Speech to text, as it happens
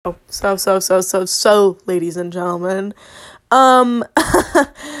Ladies and gentlemen. Um,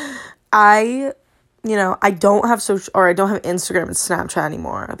 I, I don't have I don't have Instagram and Snapchat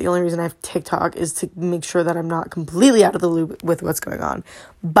anymore. The only reason I have TikTok is to make sure that I'm not completely out of the loop with what's going on.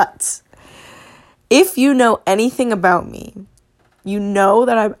 But if you know anything about me, you know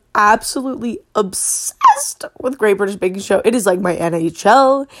that I'm absolutely obsessed with Great British Baking Show. It is like my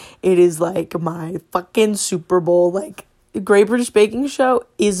NHL. It is like my fucking Super Bowl. Like, Great British Baking Show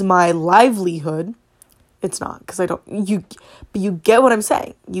is my livelihood. It's not, because but you get what I'm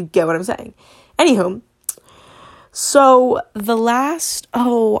saying. You get what I'm saying. Anywho, so the last, I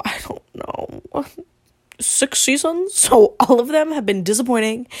don't know, 6 seasons, so all of them have been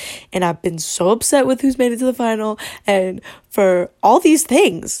disappointing, and I've been so upset with who's made it to the final, and for all these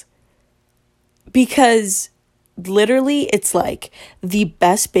things, because literally it's like the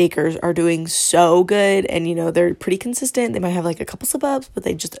best bakers are doing so good, and they're pretty consistent. They might have like a couple slip ups, but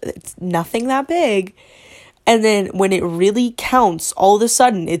it's nothing that big. And then when it really counts, all of a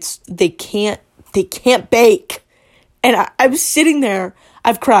sudden they can't bake. And I'm sitting there,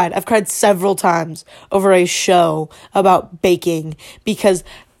 I've cried several times over a show about baking because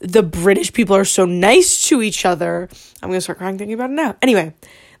the British people are so nice to each other. I'm gonna start crying thinking about it now. Anyway,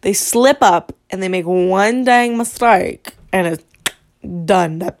 they slip up and they make one dang mistake and it's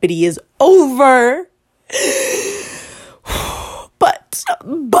done. That biddy is over.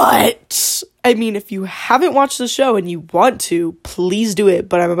 But, I mean, if you haven't watched the show and you want to, please do it.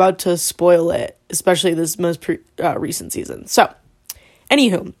 But I'm about to spoil it, especially this most recent season. So,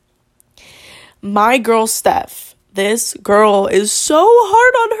 anywho, my girl Steph, this girl is so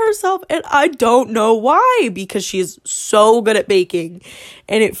hard on herself, and I don't know why, because she's so good at baking,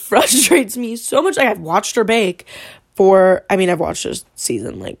 and it frustrates me so much. Like, I've watched her bake I've watched this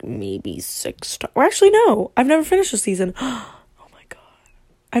season, like, maybe 6 times. Or actually, no, I've never finished the season.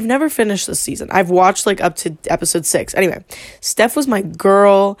 I've never finished this season. I've watched like up to episode 6. Anyway, Steph was my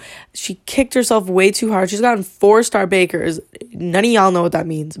girl. She kicked herself way too hard. She's gotten 4-star bakers. None of y'all know what that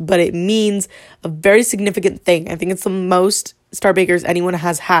means, but it means a very significant thing. I think it's the most star bakers anyone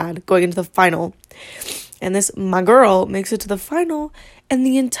has had going into the final. And my girl makes it to the final, and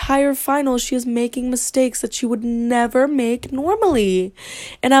the entire final she is making mistakes that she would never make normally.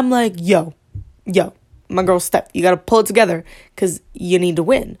 And I'm like, yo, my girl Steph, you gotta pull it together because you need to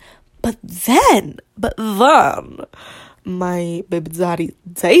win. But then, my baby daddy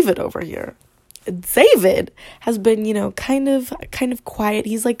David over here, David has been, kind of quiet.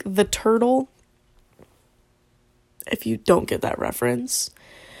 He's like the turtle. If you don't get that reference,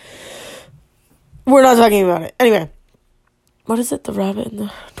 we're not talking about it. Anyway, what is it? The rabbit and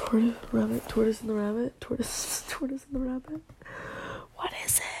the tortoise? Tortoise and the rabbit? Tortoise and the rabbit? What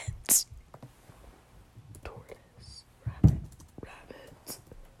is it?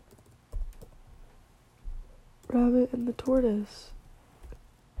 Rabbit and the tortoise.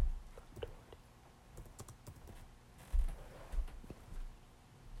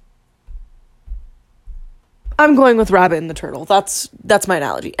 I'm going with rabbit and the turtle. That's my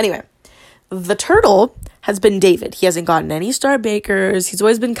analogy. Anyway, the turtle has been David. He hasn't gotten any star bakers. He's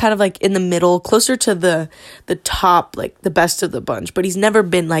always been kind of like in the middle, closer to the top, like the best of the bunch, but he's never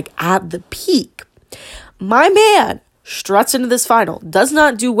been like at the peak. My man struts into this final, does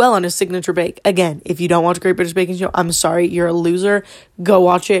not do well on his signature bake. Again, if you don't watch Great British Baking Show, I'm sorry, you're a loser. Go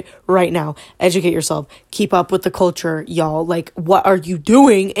watch it right now. Educate yourself. Keep up with the culture, y'all. Like, what are you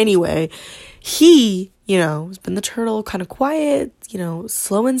doing anyway? He, has been the turtle, kind of quiet,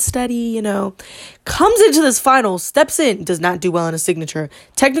 slow and steady, comes into this final, steps in, does not do well on his signature.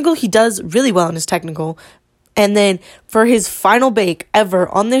 Technical, he does really well on his technical. And then for his final bake ever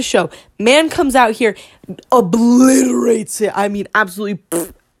on this show, man comes out here, obliterates it. I mean, absolutely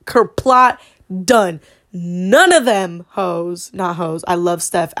kerplot, done. None of them not hoes. I love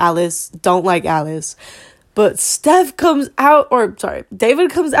Steph. Alice, don't like Alice. But David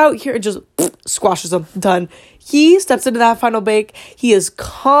comes out here and just squashes them. Done. He steps into that final bake. He is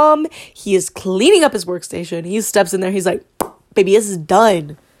calm. He is cleaning up his workstation. He steps in there. He's like, baby, this is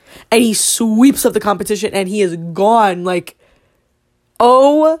done. And he sweeps up the competition, and he is gone. Like,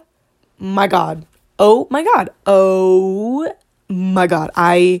 oh my God. Oh my God. Oh my God.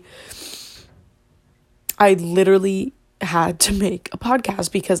 I literally had to make a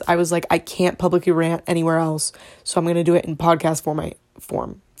podcast because I was like, I can't publicly rant anywhere else. So I'm going to do it in podcast form.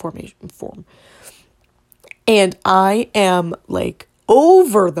 And I am like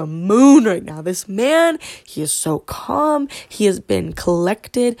over the moon right now. This man, he is so calm. He has been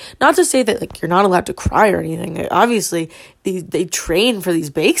collected. Not to say that, like, you're not allowed to cry or anything. Obviously, they train for these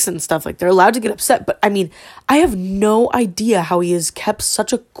bakes and stuff. Like, they're allowed to get upset. But, I mean, I have no idea how he has kept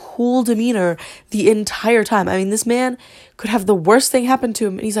such a cool demeanor the entire time. I mean, this man could have the worst thing happen to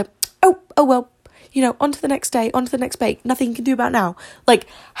him. And he's like, oh, well, you know, on to the next day, on to the next bake. Nothing you can do about now. Like,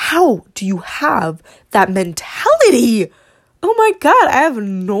 how do you have that mentality? Oh my God, I have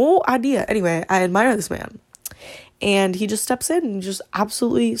no idea. Anyway, I admire this man. And he just steps in and just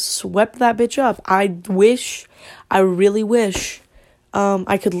absolutely swept that bitch up. I really wish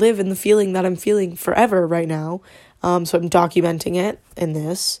I could live in the feeling that I'm feeling forever right now. So I'm documenting it in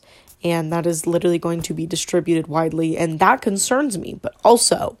this. And that is literally going to be distributed widely. And that concerns me. But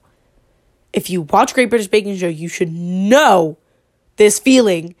also, if you watch Great British Baking Show, you should know this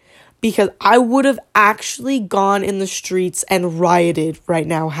feeling. Because I would have actually gone in the streets and rioted right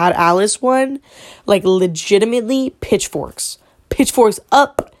now had Alice won. Like, legitimately, pitchforks. Pitchforks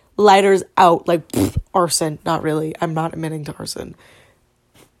up, lighters out. Like, arson. Not really. I'm not admitting to arson.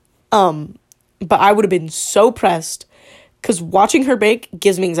 But I would have been so pressed. Because watching her bake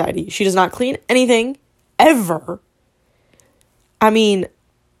gives me anxiety. She does not clean anything. Ever. I mean,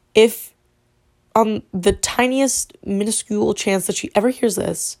 if on the tiniest, minuscule chance that she ever hears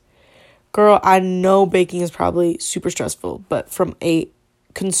this, girl, I know baking is probably super stressful, but from a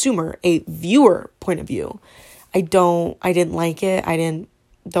consumer, a viewer point of view, I didn't like it.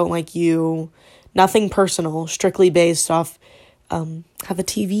 Don't like you. Nothing personal, strictly based off how the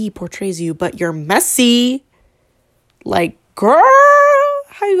TV portrays you, but you're messy. Like, girl,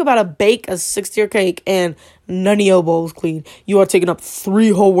 how you about to bake a 6-tier cake and none of your bowls clean? You are taking up 3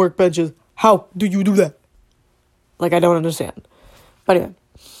 whole workbenches. How do you do that? Like, I don't understand. But anyway.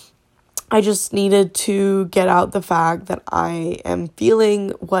 I just needed to get out the fact that I am feeling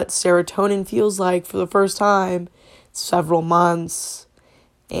what serotonin feels like for the first time in several months.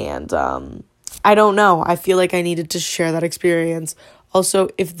 And I don't know. I feel like I needed to share that experience. Also,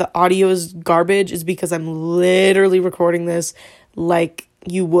 if the audio is garbage, it's because I'm literally recording this like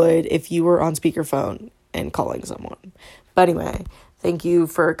you would if you were on speakerphone and calling someone. But anyway, thank you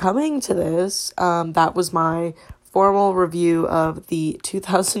for coming to this. That was my formal review of the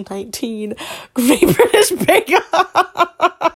 2019 Great British Bake Off.